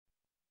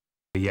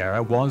the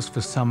Yarra was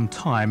for some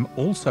time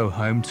also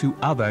home to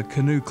other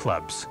canoe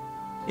clubs,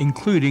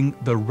 including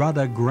the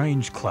Rudder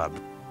Grange Club.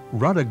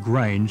 Rudder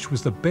Grange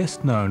was the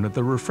best known of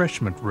the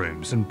refreshment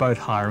rooms and boat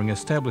hiring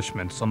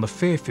establishments on the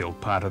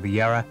Fairfield part of the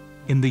Yarra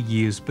in the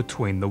years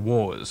between the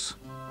wars.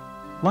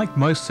 Like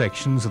most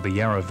sections of the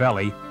Yarra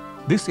Valley,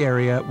 this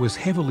area was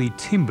heavily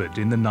timbered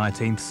in the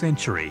 19th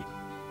century.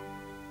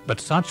 But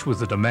such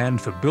was the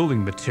demand for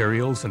building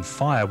materials and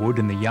firewood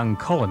in the young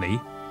colony,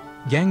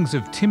 gangs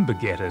of timber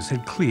getters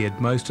had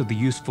cleared most of the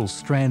useful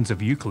strands of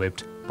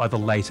eucalypt by the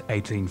late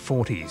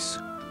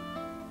 1840s.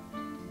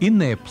 In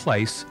their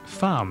place,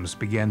 farms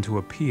began to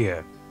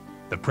appear.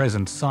 The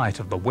present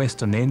site of the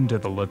western end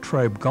of the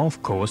Latrobe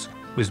Golf Course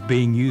was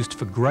being used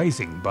for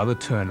grazing by the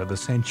turn of the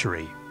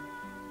century.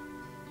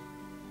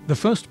 The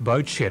first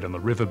boat shed on the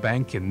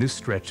riverbank in this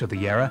stretch of the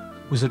Yarra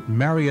was at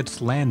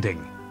Marriott's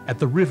Landing, at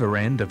the river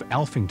end of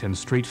Alphington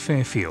Street,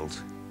 Fairfield.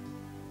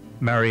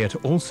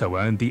 Marriott also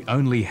owned the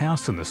only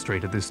house in the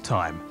street at this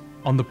time,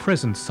 on the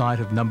present site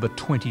of number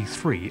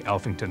 23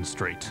 Alphington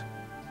Street.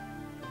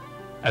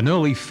 An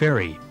early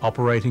ferry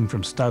operating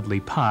from Studley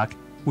Park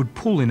would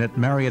pull in at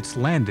Marriott's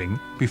Landing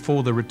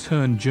before the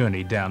return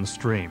journey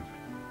downstream.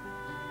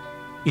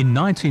 In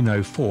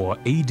 1904,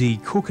 E.D.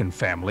 Cook and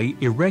family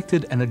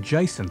erected an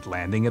adjacent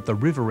landing at the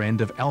river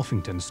end of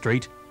Alphington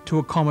Street to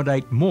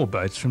accommodate more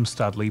boats from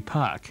Studley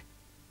Park,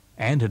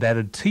 and had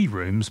added tea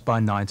rooms by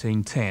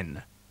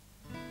 1910.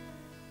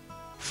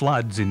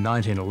 Floods in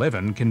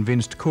 1911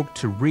 convinced Cook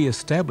to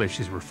re-establish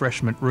his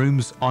refreshment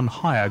rooms on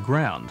higher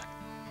ground.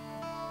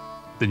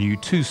 The new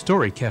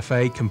two-storey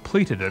cafe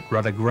completed at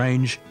Rudder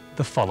Grange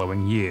the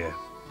following year.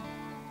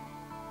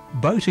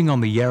 Boating on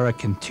the Yarra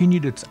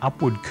continued its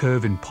upward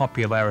curve in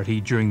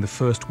popularity during the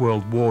First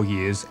World War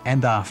years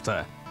and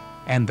after,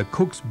 and the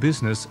Cook's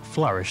business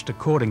flourished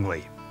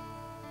accordingly.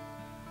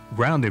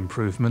 Ground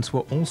improvements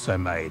were also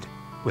made,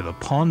 with a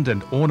pond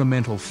and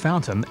ornamental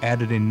fountain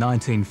added in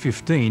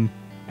 1915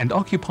 and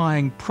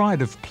occupying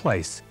pride of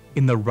place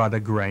in the Rudder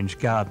Grange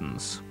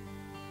Gardens.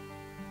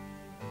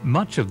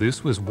 Much of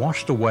this was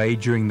washed away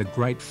during the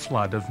Great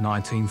Flood of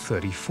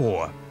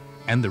 1934,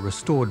 and the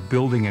restored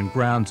building and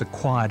grounds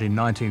acquired in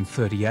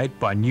 1938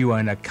 by new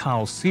owner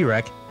Carl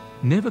Sirac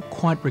never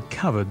quite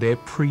recovered their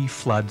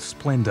pre-flood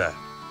splendour.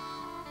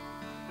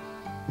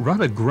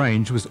 Rudder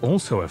Grange was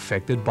also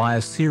affected by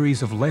a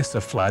series of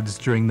lesser floods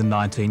during the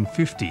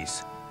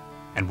 1950s,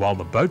 and while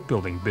the boat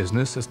building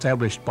business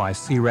established by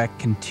Sirac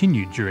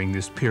continued during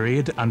this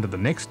period under the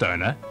next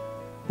owner,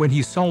 when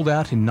he sold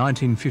out in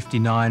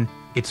 1959,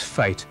 its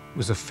fate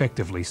was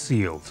effectively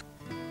sealed.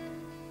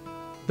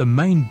 The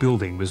main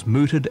building was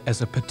mooted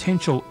as a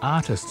potential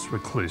artist's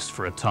recluse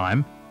for a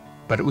time,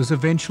 but it was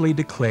eventually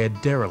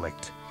declared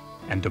derelict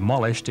and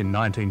demolished in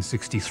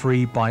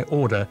 1963 by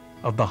order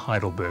of the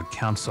Heidelberg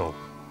Council.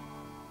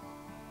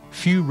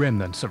 Few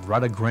remnants of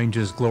Rudder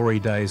Grange's glory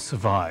days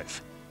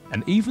survive,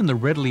 and even the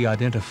readily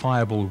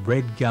identifiable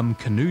red gum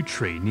canoe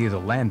tree near the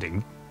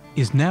landing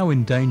is now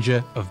in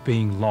danger of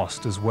being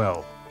lost as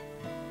well.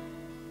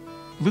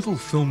 Little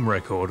film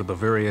record of the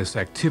various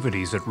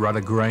activities at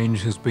Rudder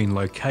Grange has been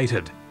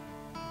located,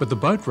 but the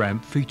boat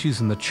ramp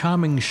features in the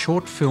charming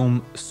short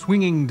film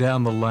Swinging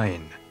Down the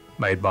Lane,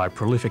 made by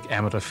prolific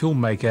amateur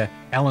filmmaker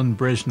Alan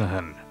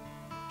Bresnahan.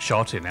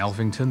 Shot in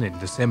Alphington in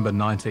December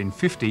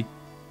 1950,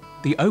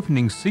 the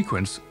opening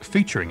sequence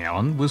featuring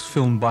Alan was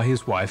filmed by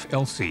his wife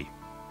Elsie.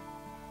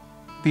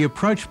 The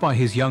approach by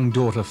his young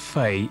daughter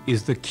Faye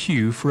is the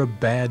cue for a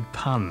bad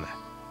pun.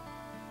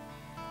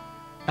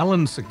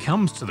 Alan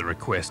succumbs to the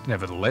request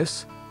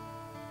nevertheless,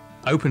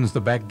 opens the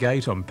back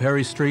gate on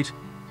Perry Street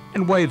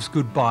and waves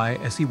goodbye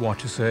as he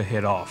watches her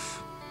head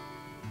off.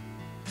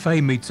 Faye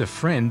meets a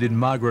friend in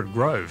Margaret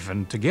Grove,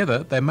 and together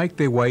they make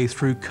their way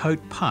through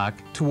Coate Park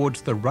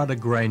towards the Rudder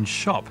Grange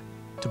shop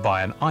to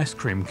buy an ice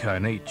cream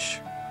cone each.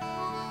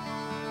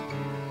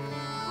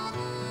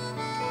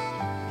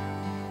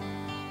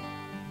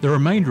 The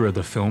remainder of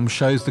the film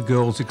shows the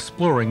girls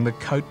exploring the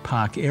Coate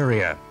Park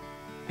area,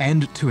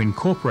 and to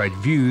incorporate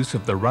views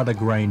of the Rudder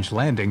Grange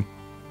landing,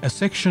 a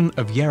section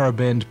of Yarra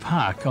Bend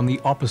Park on the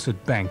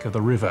opposite bank of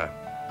the river.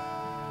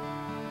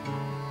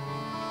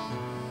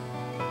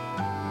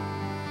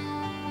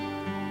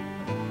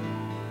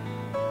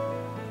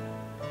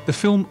 The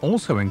film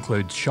also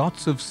includes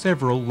shots of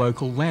several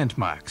local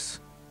landmarks: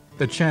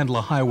 the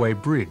Chandler Highway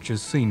Bridge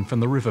as seen from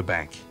the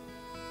riverbank,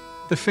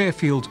 the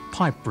Fairfield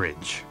Pipe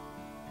Bridge.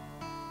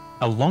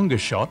 A longer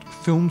shot,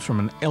 filmed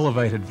from an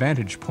elevated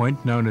vantage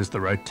point known as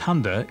the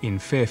Rotunda in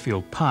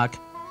Fairfield Park,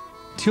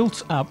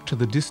 tilts up to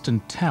the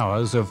distant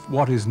towers of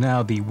what is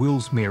now the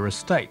Willsmere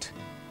Estate,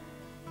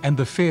 and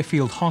the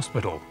Fairfield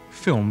Hospital,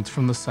 filmed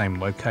from the same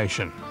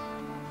location.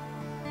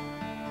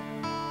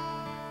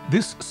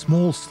 This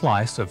small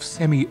slice of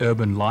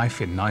semi-urban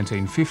life in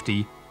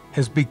 1950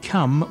 has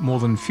become, more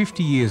than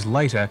 50 years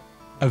later,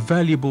 a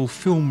valuable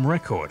film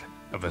record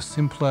of a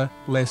simpler,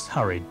 less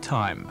hurried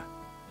time.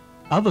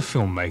 Other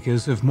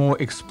filmmakers have more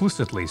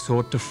explicitly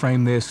sought to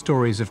frame their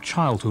stories of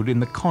childhood in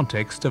the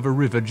context of a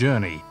river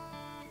journey,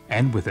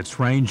 And with its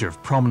range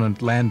of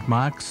prominent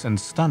landmarks and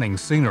stunning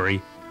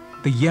scenery,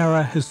 the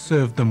Yarra has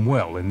served them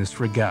well in this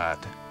regard.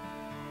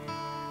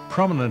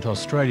 Prominent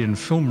Australian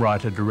film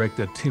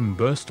writer-director Tim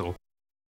Burstall